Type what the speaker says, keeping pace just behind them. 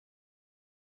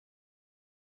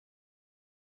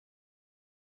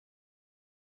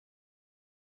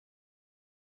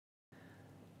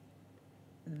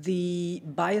The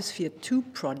Biosphere 2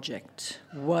 project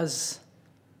was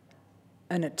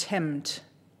an attempt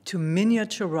to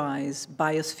miniaturize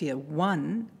Biosphere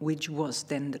 1, which was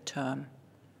then the term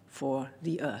for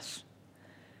the Earth.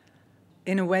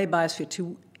 In a way, Biosphere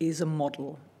 2 is a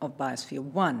model of Biosphere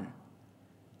 1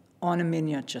 on a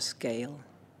miniature scale.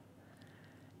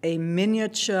 A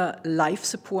miniature life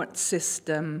support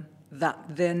system that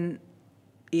then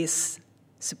is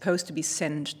supposed to be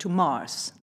sent to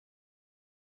Mars.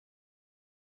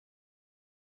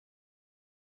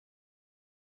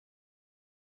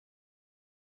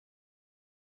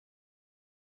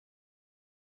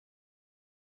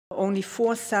 Only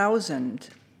 4,000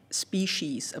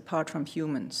 species, apart from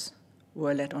humans,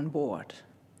 were let on board.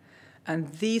 And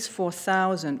these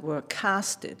 4,000 were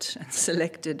casted and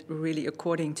selected really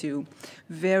according to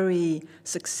very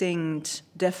succinct,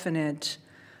 definite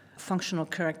functional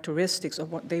characteristics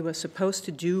of what they were supposed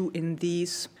to do in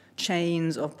these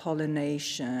chains of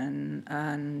pollination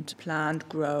and plant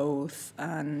growth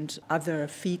and other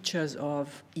features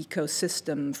of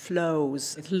ecosystem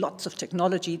flows. With lots of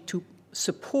technology to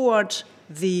support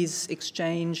these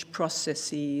exchange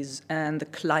processes and the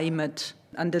climate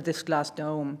under this glass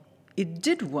dome. It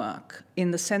did work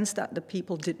in the sense that the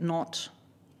people did not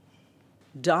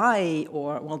die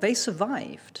or, they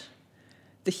survived.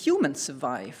 The humans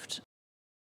survived.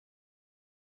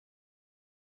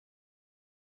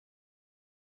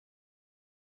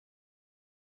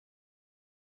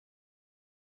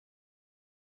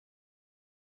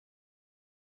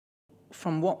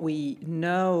 From what we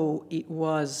know, it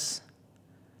was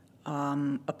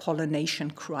a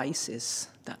pollination crisis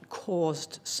that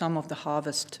caused some of the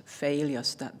harvest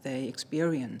failures that they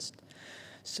experienced,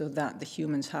 so that the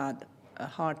humans had a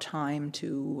hard time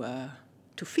to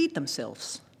feed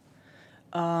themselves.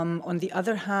 On the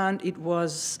other hand, it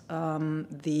was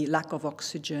the lack of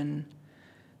oxygen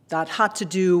that had to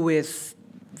do with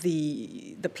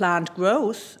the plant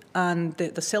growth and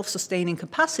the self-sustaining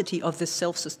capacity of this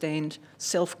self-sustained,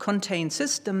 self-contained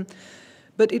system,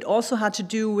 but it also had to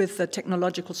do with the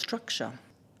technological structure.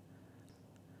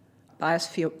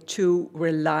 Biosphere 2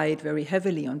 relied very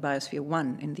heavily on Biosphere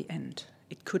 1 in the end.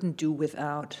 It couldn't do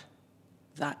without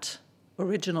that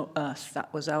original Earth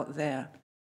that was out there.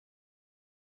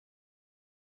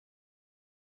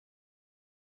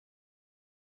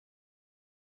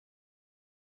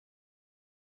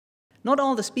 Not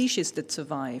all the species did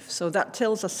survive, so that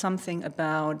tells us something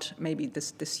about maybe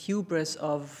this hubris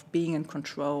of being in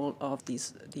control of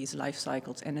these life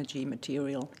cycles, energy,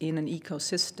 material, in an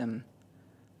ecosystem.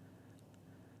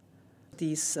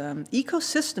 These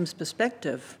ecosystems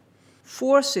perspective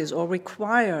forces or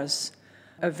requires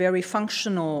a very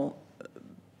functional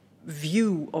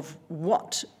view of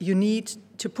what you need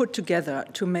to put together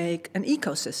to make an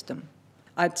ecosystem.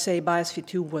 I'd say Biosphere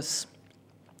 2 was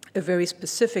a very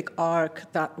specific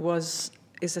arc that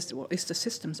is the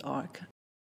systems arc.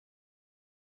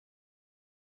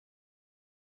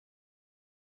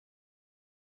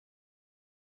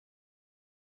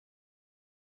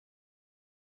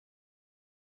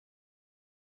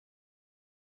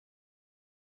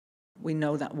 We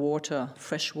know that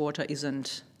fresh water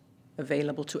isn't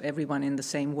available to everyone in the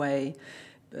same way,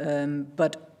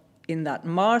 but in that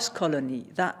Mars colony,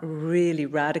 that really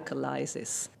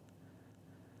radicalizes.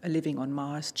 Living on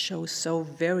Mars shows so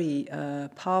very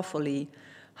powerfully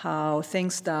how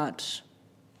things that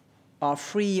are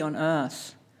free on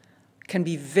Earth can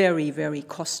be very, very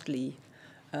costly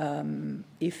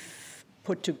if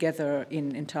put together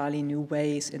in entirely new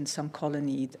ways in some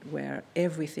colony where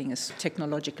everything is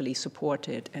technologically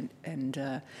supported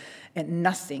and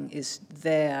nothing is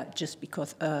there just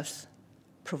because Earth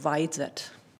provides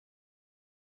it.